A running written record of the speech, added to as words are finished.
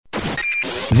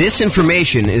This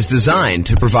information is designed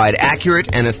to provide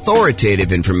accurate and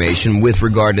authoritative information with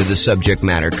regard to the subject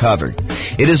matter covered.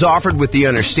 It is offered with the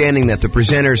understanding that the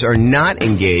presenters are not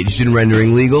engaged in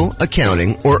rendering legal,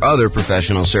 accounting, or other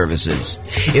professional services.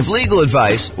 If legal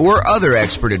advice or other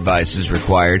expert advice is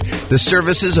required, the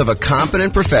services of a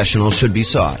competent professional should be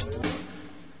sought.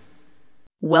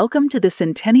 Welcome to the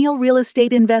Centennial Real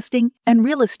Estate Investing and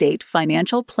Real Estate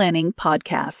Financial Planning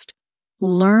Podcast.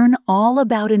 Learn all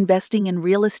about investing in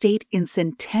real estate in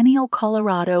Centennial,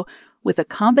 Colorado, with a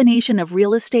combination of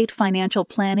real estate financial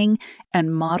planning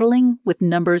and modeling with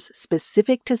numbers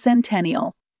specific to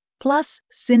Centennial, plus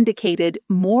syndicated,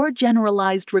 more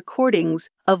generalized recordings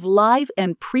of live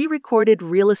and pre-recorded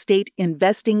real estate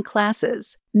investing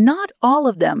classes, not all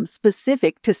of them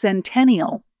specific to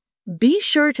Centennial. Be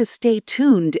sure to stay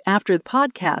tuned after the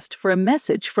podcast for a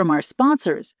message from our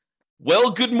sponsors. Well,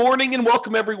 good morning and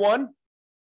welcome, everyone.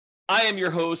 I am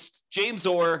your host, James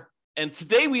Orr, and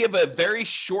today we have a very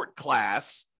short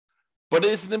class, but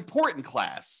it is an important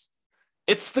class.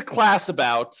 It's the class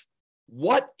about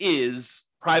what is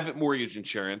private mortgage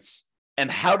insurance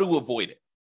and how to avoid it.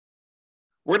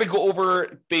 We're going to go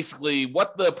over basically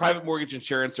what the private mortgage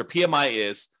insurance or PMI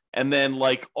is, and then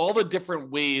like all the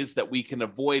different ways that we can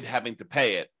avoid having to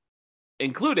pay it,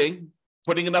 including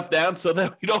putting enough down so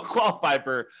that we don't qualify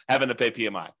for having to pay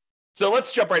PMI. So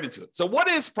let's jump right into it. So what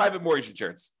is private mortgage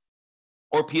insurance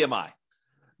or PMI?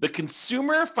 The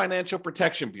Consumer Financial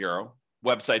Protection Bureau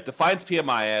website defines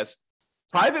PMI as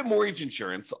private mortgage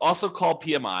insurance, also called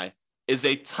PMI, is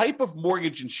a type of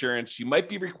mortgage insurance you might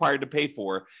be required to pay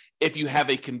for if you have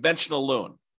a conventional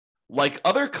loan. Like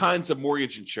other kinds of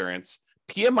mortgage insurance,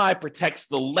 PMI protects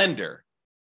the lender,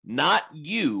 not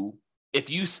you, if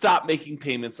you stop making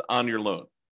payments on your loan.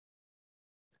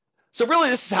 So really,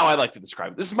 this is how I like to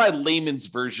describe it. This is my layman's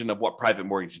version of what private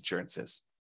mortgage insurance is.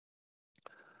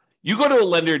 You go to a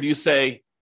lender and you say,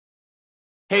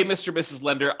 hey, Mr. Mrs.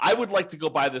 Lender, I would like to go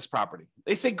buy this property.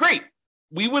 They say, great.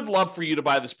 We would love for you to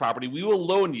buy this property. We will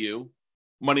loan you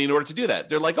money in order to do that.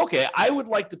 They're like, okay, I would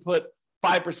like to put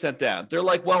 5% down. They're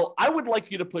like, well, I would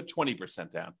like you to put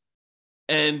 20% down.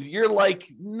 And you're like,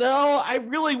 no, I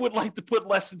really would like to put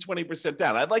less than 20%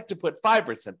 down. I'd like to put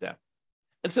 5% down.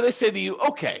 And so they say to you,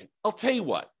 okay, I'll tell you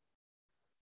what,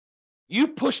 you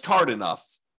pushed hard enough.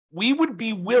 We would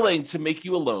be willing to make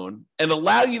you a loan and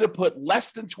allow you to put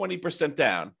less than 20%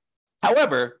 down.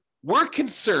 However, we're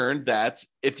concerned that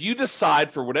if you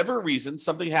decide for whatever reason,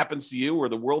 something happens to you or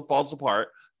the world falls apart,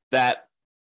 that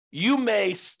you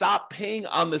may stop paying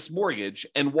on this mortgage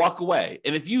and walk away.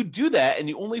 And if you do that and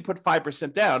you only put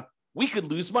 5% down, we could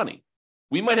lose money.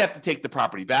 We might have to take the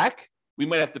property back. We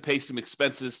might have to pay some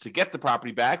expenses to get the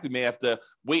property back. We may have to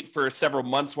wait for several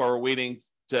months while we're waiting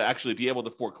to actually be able to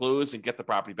foreclose and get the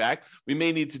property back. We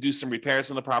may need to do some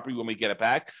repairs on the property when we get it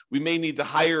back. We may need to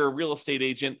hire a real estate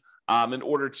agent in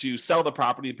order to sell the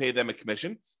property and pay them a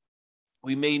commission.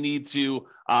 We may need to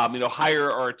hire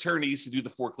our attorneys to do the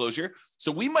foreclosure.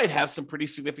 So we might have some pretty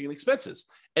significant expenses.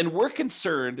 And we're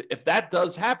concerned if that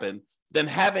does happen, then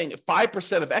having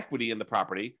 5% of equity in the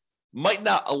property might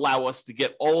not allow us to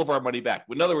get all of our money back.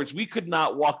 In other words, we could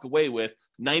not walk away with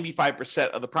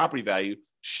 95% of the property value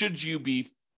should you be,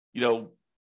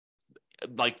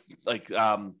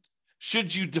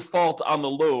 should you default on the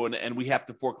loan and we have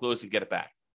to foreclose and get it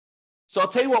back. So I'll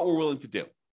tell you what we're willing to do.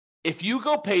 If you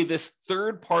go pay this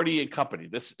third party company,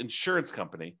 this insurance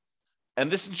company, and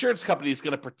this insurance company is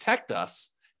going to protect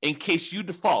us in case you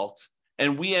default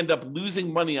and we end up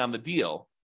losing money on the deal,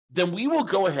 then we will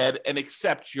go ahead and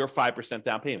accept your 5%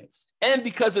 down payment. And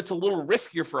because it's a little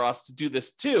riskier for us to do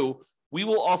this too, we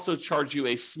will also charge you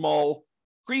a small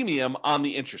premium on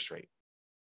the interest rate.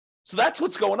 So that's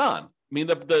what's going on. I mean,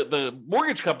 the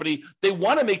mortgage company, they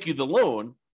want to make you the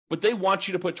loan, but they want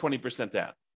you to put 20%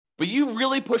 down. But you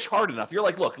really push hard enough. You're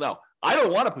like, look, no, I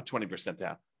don't want to put 20%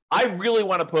 down. I really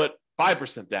want to put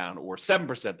 5% down or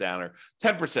 7% down or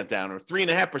 10% down or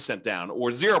 3.5% down or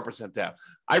 0% down.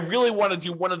 I really want to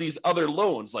do one of these other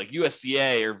loans like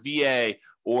USDA or VA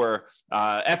or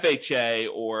FHA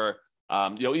or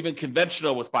even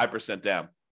conventional with 5% down.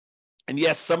 And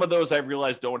yes, some of those I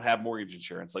realize don't have mortgage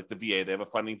insurance, like the VA. They have a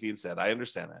funding fee instead. I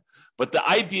understand that. But the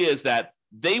idea is that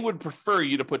they would prefer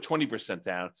you to put 20%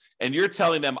 down. And you're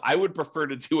telling them, I would prefer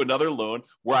to do another loan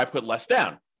where I put less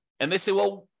down. And they say,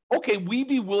 well, okay, we'd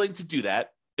be willing to do that.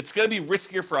 It's going to be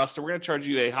riskier for us. So we're going to charge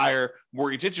you a higher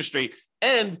mortgage interest rate.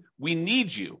 And we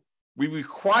need you. We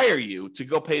require you to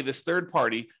go pay this third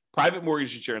party private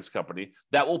mortgage insurance company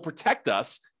that will protect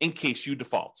us in case you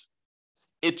default.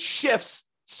 It shifts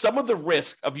some of the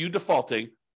risk of you defaulting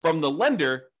from the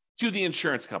lender to the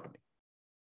insurance company.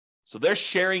 So they're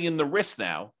sharing in the risk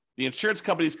now. The insurance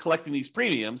company is collecting these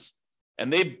premiums,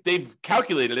 and they've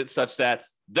calculated it such that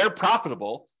they're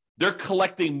profitable. They're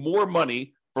collecting more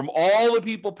money from all the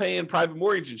people paying private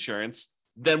mortgage insurance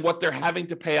than what they're having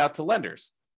to pay out to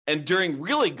lenders. And during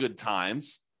really good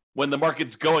times, when the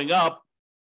market's going up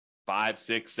 5,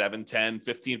 6, 7, 10,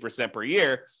 15% per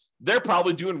year, they're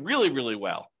probably doing really, really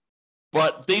well.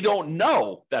 But they don't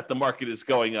know that the market is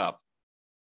going up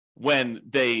when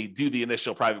they do the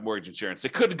initial private mortgage insurance.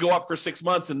 It could go up for 6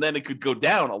 months and then it could go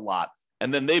down a lot.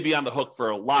 And then they'd be on the hook for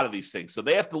a lot of these things. So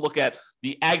they have to look at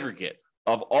the aggregate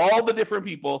of all the different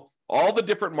people, all the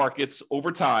different markets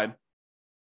over time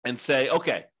and say,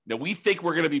 okay, now we think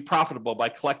we're going to be profitable by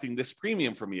collecting this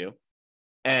premium from you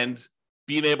and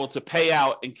being able to pay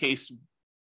out in case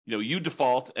you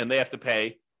default and they have to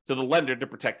pay to the lender to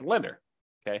protect the lender.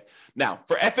 Okay. Now,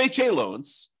 for FHA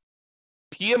loans,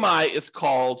 PMI is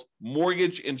called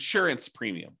mortgage insurance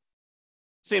premium.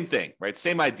 Same thing, right?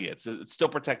 Same idea. It's still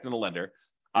protecting the lender.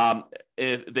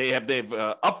 They have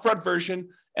upfront version,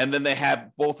 and then they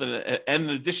have both, and in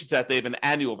addition to that, they have an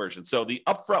annual version. So the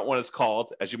upfront one is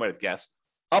called, as you might have guessed,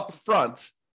 upfront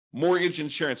mortgage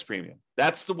insurance premium.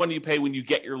 That's the one you pay when you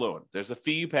get your loan. There's a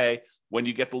fee you pay when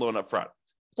you get the loan upfront.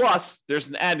 Plus, there's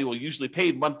an annual, usually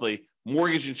paid monthly,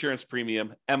 mortgage insurance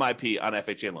premium, MIP, on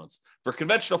FHA loans. For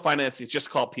conventional financing, it's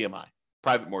just called PMI,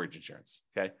 private mortgage insurance.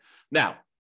 Okay. Now,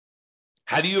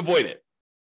 how do you avoid it?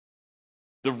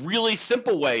 The really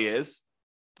simple way is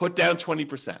put down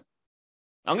 20%.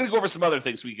 I'm going to go over some other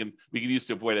things we can use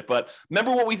to avoid it. But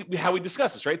remember how we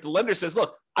discussed this, right? The lender says,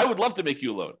 look, I would love to make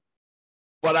you a loan,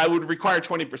 but I would require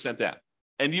 20% down.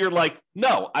 And you're like,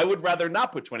 no, I would rather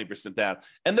not put 20% down.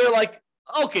 And they're like,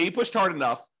 okay, you pushed hard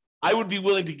enough. I would be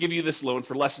willing to give you this loan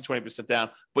for less than 20% down,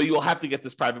 but you'll have to get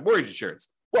this private mortgage insurance.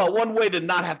 Well, one way to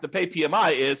not have to pay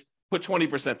PMI is put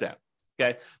 20% down.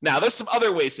 Okay. Now, there's some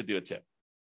other ways to do it, Tim.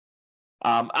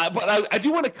 But I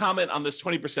do want to comment on this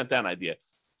 20% down idea.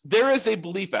 There is a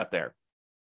belief out there,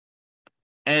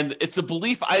 and it's a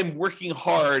belief I'm working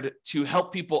hard to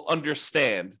help people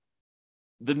understand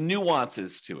the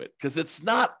nuances to it, because it's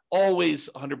not always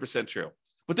 100% true.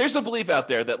 But there's a belief out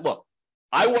there that, look,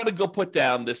 I want to go put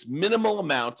down this minimal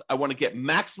amount. I want to get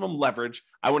maximum leverage.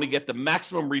 I want to get the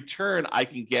maximum return I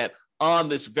can get on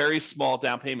this very small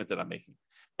down payment that I'm making.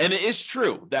 And it is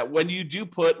true that when you do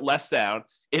put less down,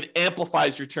 it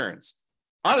amplifies returns.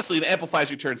 Honestly, it amplifies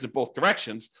returns in both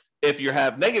directions. If you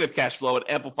have negative cash flow, it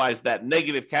amplifies that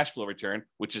negative cash flow return,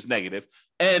 which is negative.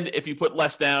 And if you put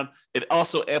less down, it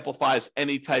also amplifies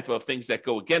any type of things that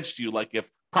go against you. Like if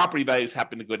property values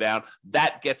happen to go down,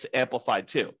 that gets amplified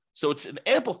too. So it's an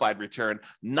amplified return,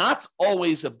 not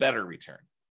always a better return.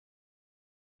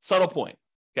 Subtle point,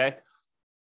 okay?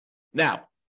 Now,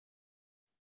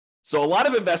 so a lot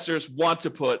of investors want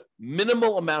to put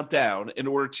minimal amount down in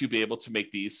order to be able to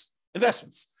make these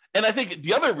investments. And I think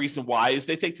the other reason why is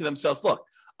they think to themselves, look,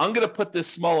 I'm going to put this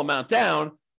small amount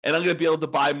down and I'm going to be able to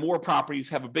buy more properties,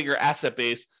 have a bigger asset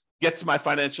base, get to my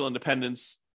financial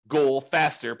independence goal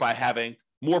faster by having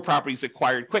more properties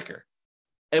acquired quicker.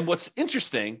 And what's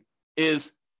interesting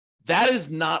is that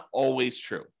is not always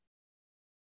true.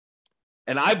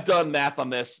 And I've done math on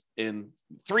this in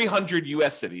 300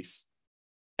 US cities.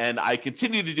 And I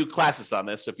continue to do classes on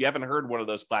this. So if you haven't heard one of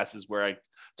those classes where I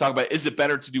talk about, is it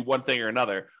better to do one thing or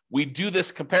another? We do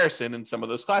this comparison in some of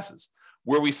those classes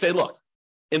where we say, look,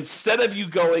 instead of you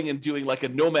going and doing like a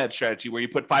nomad strategy where you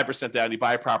put 5% down, you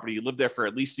buy a property, you live there for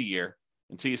at least a year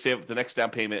until you save up the next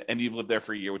down payment and you've lived there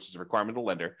for a year, which is a requirement of the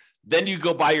lender. Then you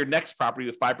go buy your next property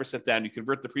with 5% down, you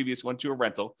convert the previous one to a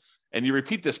rental, and you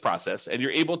repeat this process, and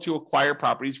you're able to acquire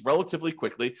properties relatively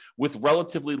quickly with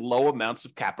relatively low amounts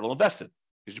of capital invested.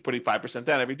 Because you're putting 5%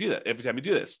 down every time you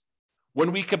do this.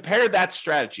 When we compare that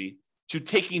strategy to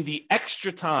taking the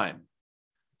extra time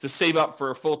to save up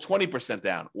for a full 20%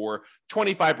 down or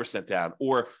 25% down,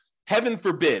 or heaven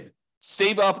forbid,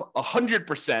 save up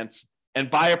 100% and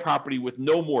buy a property with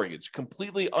no mortgage,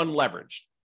 completely unleveraged,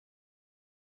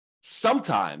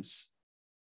 sometimes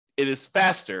it is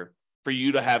faster for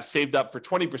you to have saved up for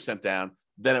 20% down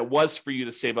than it was for you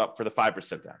to save up for the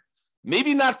 5% down.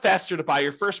 Maybe not faster to buy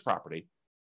your first property,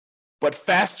 but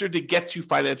faster to get to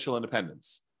financial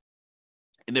independence.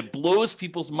 And it blows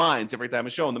people's minds every time I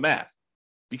show them the math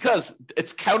because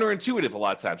it's counterintuitive a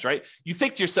lot of times, right? You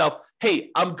think to yourself,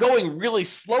 hey, I'm going really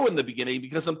slow in the beginning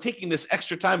because I'm taking this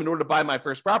extra time in order to buy my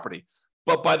first property.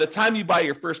 But by the time you buy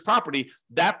your first property,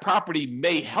 that property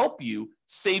may help you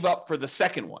save up for the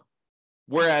second one.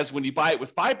 Whereas when you buy it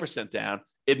with 5% down,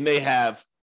 it may have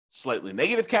slightly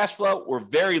negative cash flow or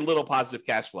very little positive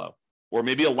cash flow, or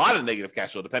maybe a lot of negative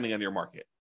cash flow, depending on your market.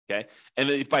 Okay. And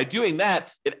if by doing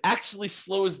that, it actually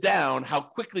slows down how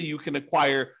quickly you can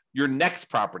acquire your next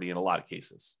property in a lot of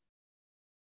cases.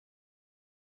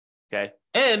 Okay.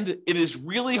 And it is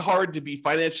really hard to be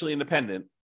financially independent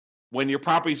when your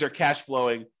properties are cash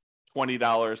flowing $20,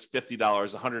 $50,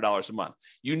 $100 a month.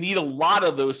 You need a lot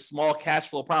of those small cash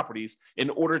flow properties in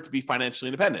order to be financially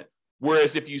independent.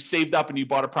 Whereas if you saved up and you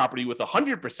bought a property with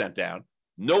 100% down,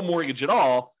 no mortgage at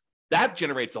all, that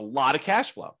generates a lot of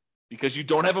cash flow because you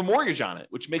don't have a mortgage on it,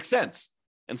 which makes sense.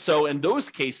 And so in those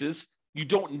cases, you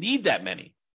don't need that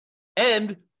many.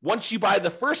 And once you buy the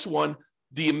first one,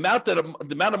 the amount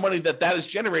of money that is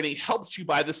generating helps you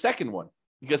buy the second one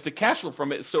because the cash flow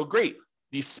from it is so great.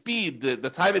 The speed, the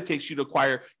time it takes you to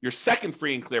acquire your second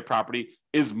free and clear property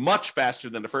is much faster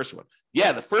than the first one.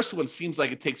 Yeah, the first one seems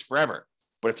like it takes forever.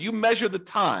 But if you measure the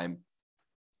time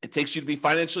it takes you to be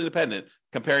financially independent,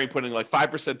 comparing putting like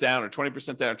 5% down or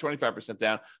 20% down or 25%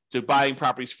 down to buying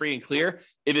properties free and clear,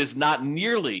 it is not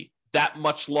nearly that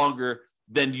much longer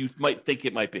than you might think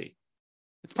it might be.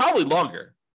 It's probably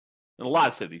longer in a lot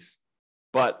of cities,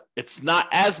 but it's not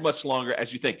as much longer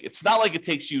as you think. It's not like it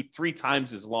takes you 3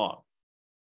 times as long.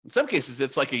 In some cases,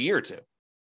 it's like a year or two.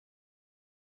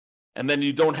 And then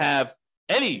you don't have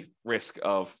any risk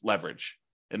of leverage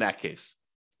in that case.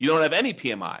 You don't have any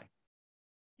PMI.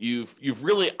 You've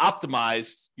really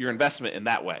optimized your investment in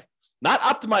that way. Not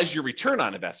optimize your return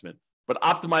on investment, but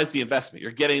optimize the investment.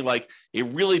 You're getting like a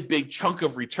really big chunk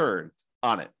of return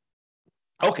on it.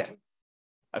 Okay,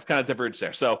 I've kind of diverged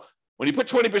there. So when you put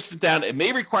 20% down, it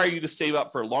may require you to save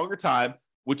up for a longer time,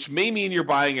 which may mean you're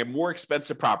buying a more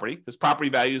expensive property because property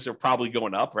values are probably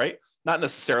going up, right? Not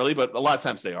necessarily, but a lot of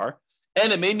times they are.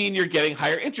 And it may mean you're getting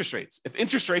higher interest rates. If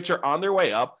interest rates are on their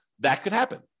way up, that could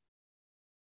happen.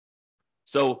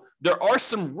 So there are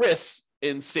some risks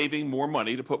in saving more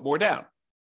money to put more down.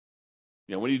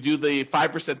 You know, when you do the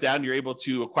 5% down, you're able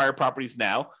to acquire properties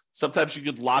now. Sometimes you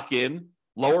could lock in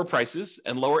lower prices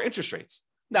and lower interest rates.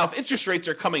 Now, if interest rates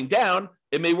are coming down,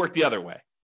 it may work the other way.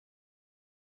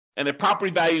 And if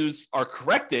property values are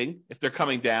correcting, if they're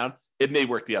coming down, it may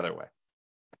work the other way.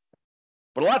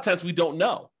 But a lot of times we don't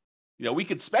know. You know, we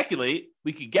could speculate,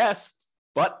 we could guess,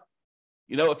 but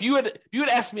you know, if you had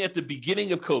asked me at the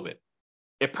beginning of COVID,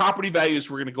 if property values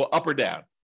were going to go up or down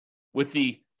with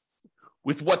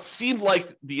what seemed like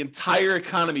the entire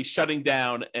economy shutting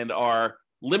down and our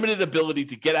limited ability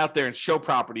to get out there and show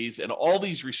properties and all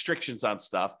these restrictions on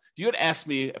stuff, if you had asked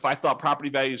me if I thought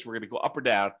property values were going to go up or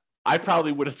down, I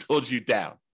probably would have told you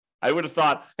down. I would have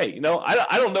thought, hey, you know,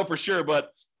 I don't know for sure,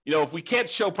 but you know, if we can't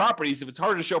show properties, if it's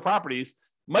harder to show properties,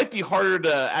 it might be harder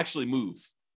to actually move.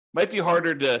 Might be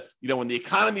harder to, you know, when the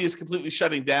economy is completely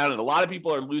shutting down and a lot of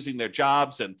people are losing their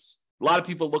jobs and a lot of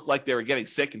people look like they were getting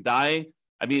sick and dying.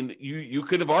 I mean, you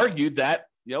could have argued that,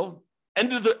 you know,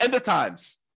 end of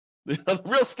times, the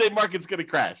real estate market's going to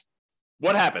crash.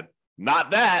 What happened?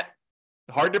 Not that.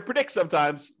 Hard to predict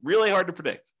sometimes. Really hard to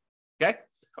predict. Okay.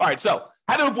 All right. So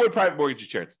how to avoid private mortgage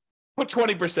insurance? Put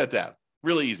 20% down.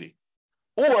 Really easy.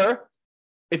 Or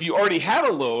if you already had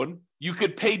a loan, you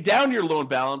could pay down your loan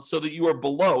balance so that you are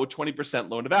below 20%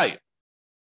 loan to value.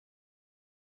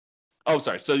 Oh,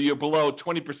 sorry. So you're below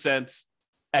 20%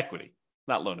 equity,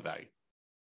 not loan to value.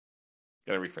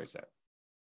 Got to rephrase that.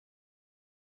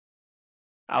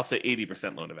 I'll say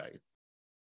 80% loan to value.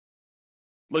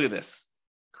 Look at this.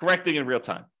 Correcting in real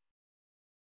time.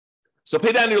 So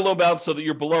pay down your loan balance so that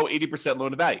you're below 80%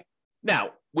 loan to value.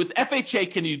 Now, with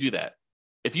FHA, can you do that?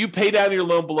 If you pay down your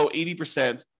loan below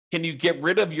 80%, can you get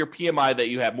rid of your PMI that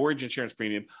you have, mortgage insurance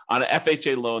premium, on an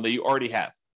FHA loan that you already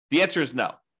have? The answer is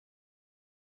no.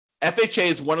 FHA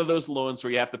is one of those loans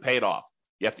where you have to pay it off.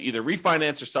 You have to either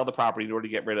refinance or sell the property in order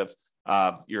to get rid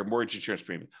of your mortgage insurance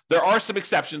premium. There are some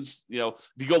exceptions. You know,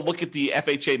 if you go look at the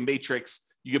FHA matrix,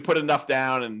 you can put enough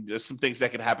down, and there's some things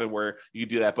that can happen where you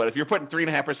can do that. But if you're putting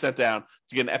 3.5% down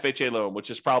to get an FHA loan,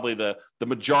 which is probably the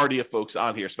majority of folks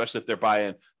on here, especially if they're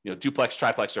buying, you know, duplex,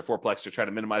 triplex, or fourplex, they're trying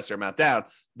to minimize their amount down,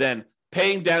 then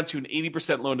paying down to an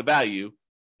 80% loan to value,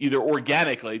 either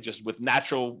organically, just with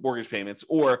natural mortgage payments,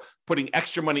 or putting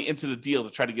extra money into the deal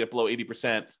to try to get below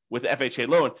 80% with FHA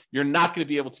loan, you're not going to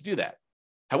be able to do that.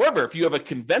 However, if you have a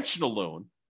conventional loan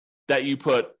that you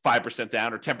put 5%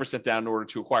 down or 10% down in order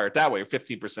to acquire it that way, or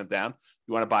 15% down,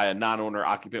 you want to buy a non-owner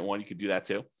occupant one, you could do that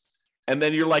too. And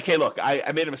then you're like, hey, look,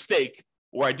 I made a mistake,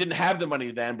 or I didn't have the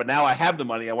money then, but now I have the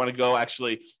money. I want to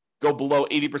actually go below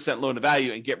 80% loan to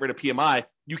value and get rid of PMI.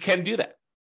 You can do that.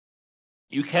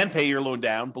 You can pay your loan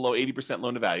down below 80%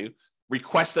 loan to value,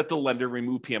 request that the lender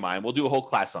remove PMI, and we'll do a whole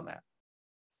class on that.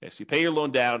 Okay, so you pay your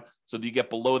loan down so that you get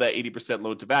below that 80%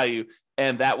 loan to value,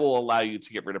 and that will allow you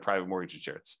to get rid of private mortgage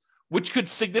insurance. which could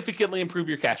significantly improve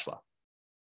your cash flow.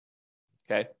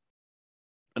 Okay.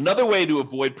 Another way to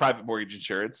avoid private mortgage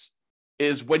insurance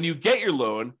is when you get your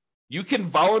loan, you can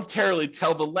voluntarily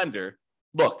tell the lender,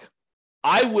 look,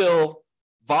 I will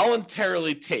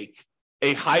voluntarily take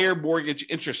a higher mortgage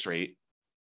interest rate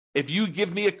if you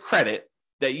give me a credit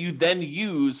that you then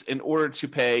use in order to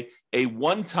pay a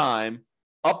one-time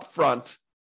upfront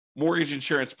mortgage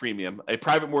insurance premium, a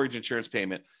private mortgage insurance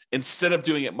payment, instead of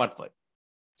doing it monthly.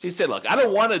 So he said, look, I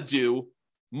don't want to do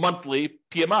monthly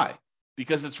PMI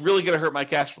because it's really going to hurt my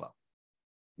cash flow.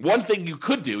 One thing you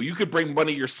could do, you could bring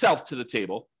money yourself to the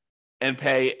table and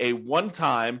pay a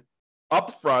one-time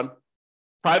upfront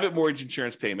private mortgage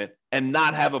insurance payment and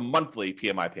not have a monthly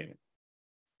PMI payment.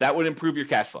 That would improve your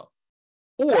cash flow.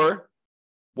 Or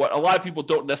what a lot of people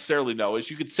don't necessarily know is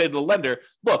you could say to the lender,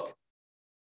 look,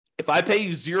 if I pay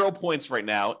you 0 points right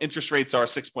now, interest rates are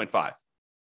 6.5.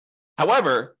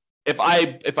 However, if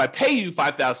I pay you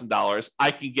 $5,000,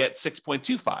 I can get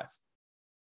 6.25.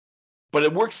 But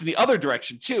it works in the other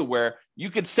direction too, where you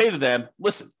could say to them,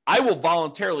 listen, I will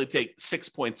voluntarily take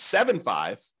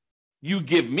 6.75. You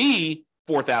give me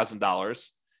 $4,000,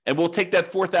 and we'll take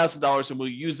that $4,000 and we'll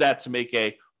use that to make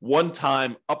a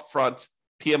one-time upfront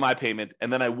PMI payment,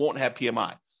 and then I won't have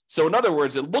PMI. So in other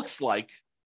words, it looks like,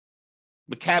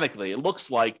 mechanically, it looks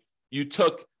like you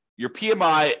took your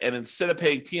PMI and instead of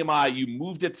paying PMI, you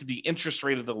moved it to the interest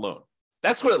rate of the loan.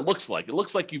 That's what it looks like. It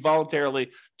looks like you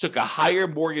voluntarily took a higher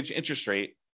mortgage interest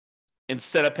rate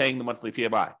instead of paying the monthly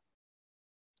PMI.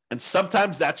 And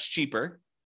sometimes that's cheaper.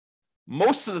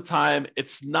 Most of the time,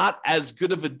 it's not as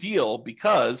good of a deal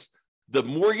because the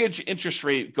mortgage interest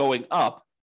rate going up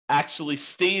actually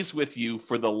stays with you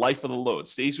for the life of the loan,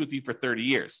 stays with you for 30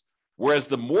 years. Whereas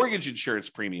the mortgage insurance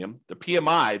premium, the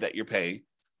PMI that you're paying,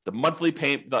 the monthly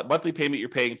payment you're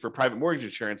paying for private mortgage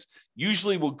insurance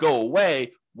usually will go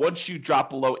away once you drop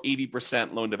below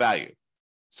 80% loan to value.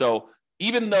 So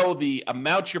even though the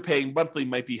amount you're paying monthly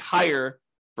might be higher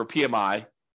for PMI,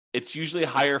 it's usually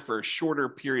higher for a shorter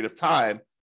period of time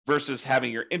versus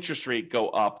having your interest rate go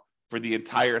up for the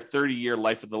entire 30-year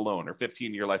life of the loan or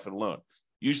 15-year life of the loan.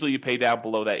 Usually you pay down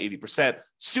below that 80%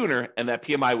 sooner, and that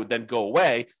PMI would then go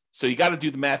away. So you got to do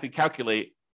the math and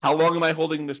calculate, how long am I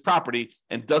holding this property,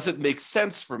 and does it make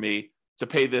sense for me to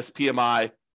pay this PMI,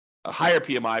 a higher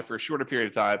PMI for a shorter period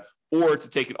of time, or to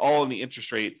take it all in the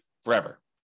interest rate forever?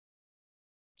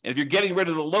 And if you're getting rid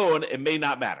of the loan, it may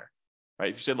not matter, right?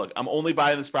 If you said, look, I'm only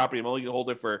buying this property, I'm only going to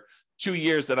hold it for 2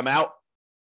 years, then I'm out,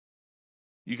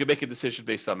 you can make a decision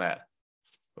based on that.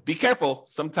 But be careful.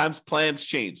 Sometimes plans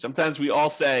change. Sometimes we all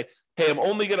say, hey, I'm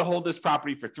only going to hold this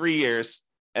property for 3 years.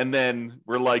 And then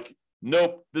we're like,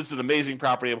 nope, this is an amazing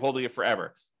property. I'm holding it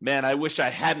forever. Man, I wish I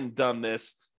hadn't done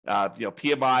this,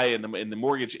 PMI and the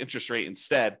mortgage interest rate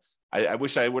instead. I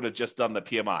wish I would have just done the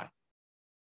PMI.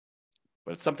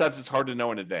 But sometimes it's hard to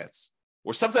know in advance.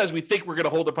 Or sometimes we think we're going to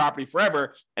hold the property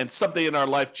forever and something in our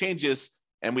life changes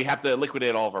and we have to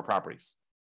liquidate all of our properties.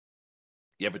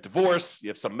 You have a divorce, you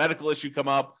have some medical issue come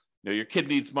up, your kid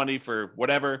needs money for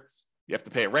whatever, you have to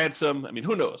pay a ransom. I mean,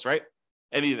 who knows, right?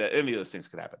 Any of those things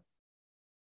could happen.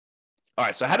 All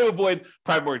right, so how to avoid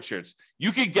private mortgage insurance?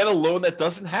 You could get a loan that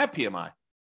doesn't have PMI.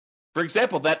 For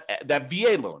example, that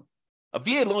VA loan. A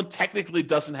VA loan technically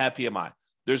doesn't have PMI.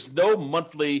 There's no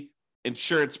monthly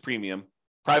insurance premium,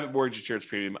 private mortgage insurance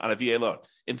premium on a VA loan.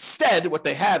 Instead, what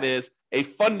they have is a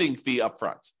funding fee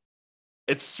upfront.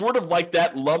 It's sort of like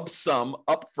that lump sum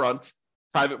upfront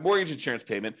private mortgage insurance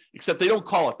payment, except they don't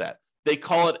call it that. They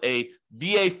call it a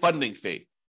VA funding fee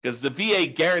because the VA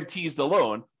guarantees the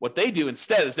loan. What they do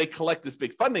instead is they collect this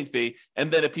big funding fee,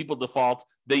 and then if people default,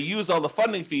 they use all the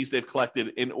funding fees they've collected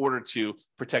in order to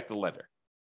protect the lender.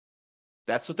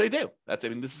 That's what they do.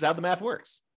 This is how the math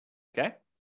works. Okay?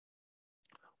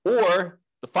 Or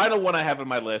the final one I have on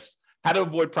my list, how to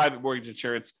avoid private mortgage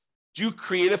insurance, do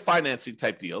creative financing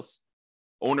type deals.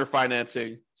 Owner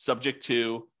financing, subject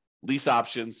to, lease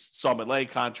options, installment loan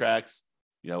contracts,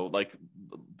 like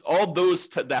all those,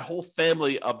 that whole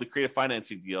family of the creative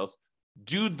financing deals,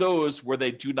 do those where they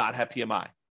do not have PMI.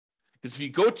 Because if you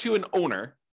go to an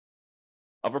owner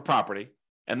of a property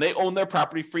and they own their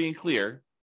property free and clear,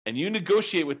 and you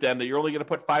negotiate with them that you're only going to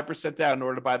put 5% down in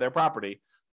order to buy their property,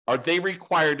 are they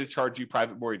required to charge you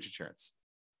private mortgage insurance?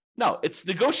 No, it's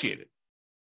negotiated.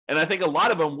 And I think a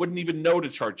lot of them wouldn't even know to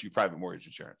charge you private mortgage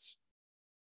insurance.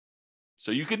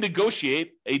 So you can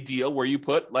negotiate a deal where you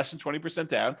put less than 20%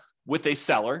 down with a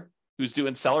seller who's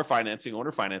doing seller financing,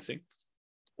 owner financing,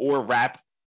 or wrap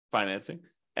financing,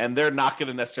 and they're not going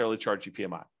to necessarily charge you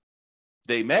PMI.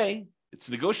 They may, it's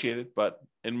negotiated, but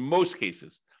in most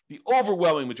cases, the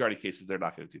overwhelming majority of cases, they're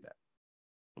not going to do that.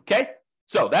 Okay?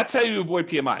 So that's how you avoid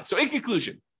PMI. So in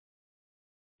conclusion,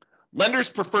 lenders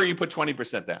prefer you put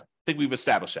 20% down. I think we've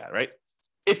established that, right?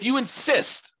 If you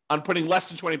insist on putting less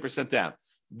than 20% down,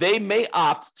 they may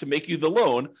opt to make you the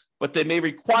loan, but they may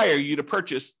require you to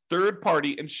purchase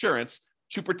third-party insurance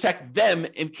to protect them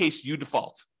in case you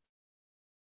default.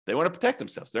 They want to protect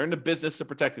themselves. They're in the business of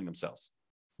protecting themselves.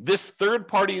 This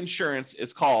third-party insurance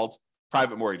is called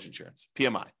private mortgage insurance,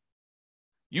 PMI.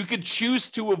 You could choose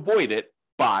to avoid it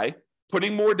by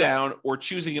putting more down or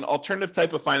choosing an alternative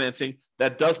type of financing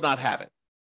that does not have it.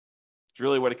 It's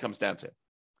really what it comes down to.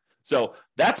 So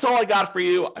that's all I got for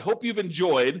you. I hope you've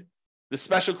enjoyed this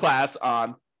special class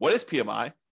on what is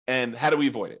PMI and how do we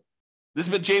avoid it. This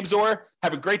has been James Orr.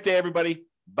 Have a great day, everybody.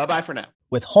 Bye-bye for now.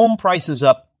 With home prices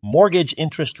up, mortgage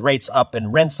interest rates up,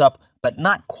 and rents up, but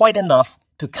not quite enough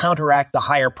to counteract the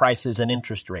higher prices and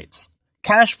interest rates.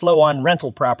 Cash flow on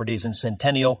rental properties in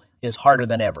Centennial is harder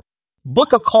than ever.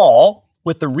 Book a call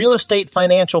with the Real Estate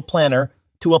Financial Planner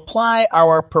to apply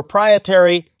our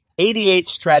proprietary 88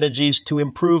 strategies to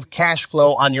improve cash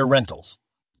flow on your rentals.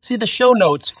 See the show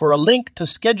notes for a link to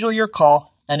schedule your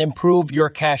call and improve your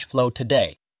cash flow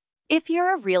today. If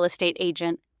you're a real estate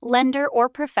agent, lender, or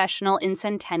professional in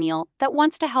Centennial that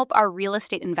wants to help our real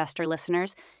estate investor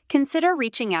listeners, consider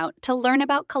reaching out to learn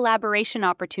about collaboration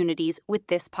opportunities with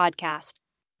this podcast.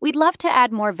 We'd love to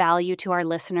add more value to our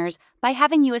listeners by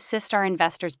having you assist our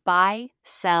investors buy,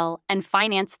 sell, and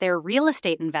finance their real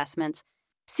estate investments.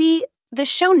 See the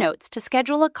show notes to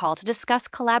schedule a call to discuss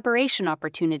collaboration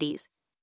opportunities.